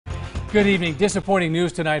Good evening. Disappointing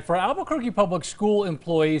news tonight for Albuquerque Public School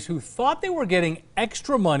employees who thought they were getting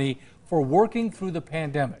extra money for working through the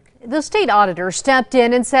pandemic. The state auditor stepped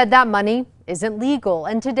in and said that money isn't legal.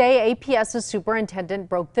 And today, APS's superintendent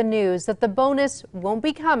broke the news that the bonus won't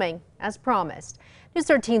be coming as promised. News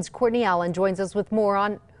 13's Courtney Allen joins us with more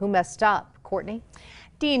on who messed up. Courtney?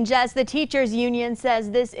 Dean, Jess, the teachers union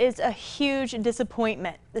says this is a huge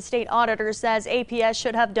disappointment. The state auditor says APS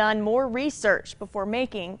should have done more research before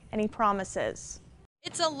making any promises.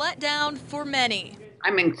 It's a letdown for many.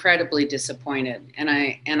 I'm incredibly disappointed and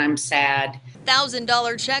I'm sad.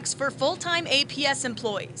 $1,000 checks for full-time APS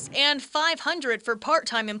employees and $500 for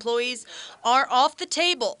part-time employees are off the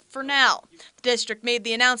table for now. The district made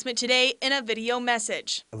the announcement today in a video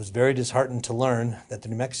message. I was very disheartened to learn that the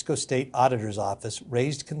New Mexico State Auditor's Office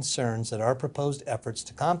raised concerns that our proposed efforts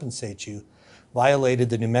to compensate you violated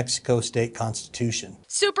the New Mexico State Constitution.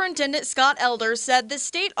 Superintendent Scott Elder said the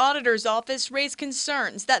state auditor's office raised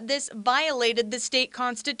concerns that this violated the state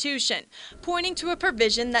constitution, pointing to a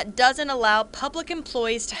provision that doesn't allow public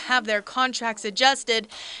employees to have their contracts adjusted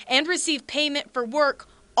and receive payment for work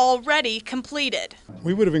already completed.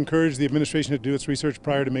 We would have encouraged the administration to do its research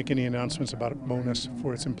prior to making any announcements about a bonus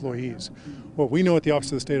for its employees. What we know at the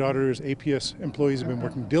Office of the State Auditor is APS employees have been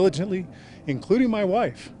working diligently, including my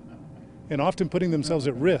wife, and often putting themselves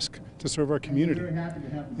at risk to serve our community.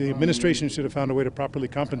 The administration should have found a way to properly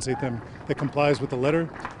compensate them that complies with the letter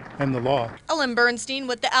and the law. Ellen Bernstein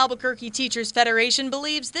with the Albuquerque Teachers Federation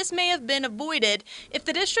believes this may have been avoided if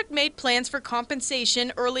the district made plans for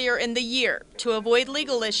compensation earlier in the year to avoid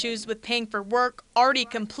legal issues with paying for work already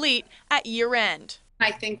complete at year end.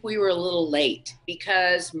 I think we were a little late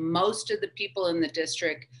because most of the people in the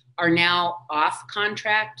district are now off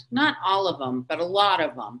contract. Not all of them, but a lot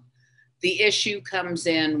of them. The issue comes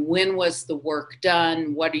in, when was the work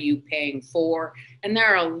done? What are you paying for? And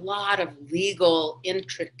there are a lot of legal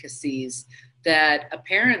intricacies that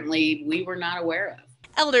apparently we were not aware of.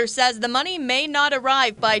 Elder says the money may not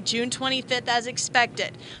arrive by June 25th as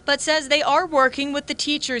expected, but says they are working with the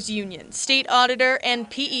teachers union, state auditor, and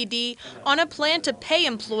PED on a plan to pay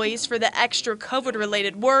employees for the extra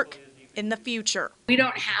COVID-related work in the future. We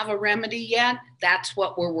don't have a remedy yet. That's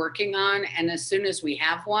what we're working on. And as soon as we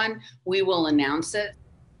have one, we will announce it.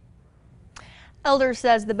 Elder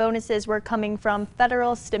says the bonuses were coming from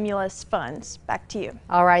federal stimulus funds. Back to you.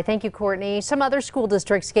 All right. Thank you, Courtney. Some other school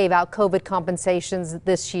districts gave out COVID compensations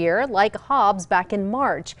this year, like Hobbs back in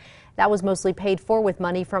March. That was mostly paid for with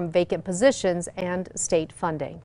money from vacant positions and state funding.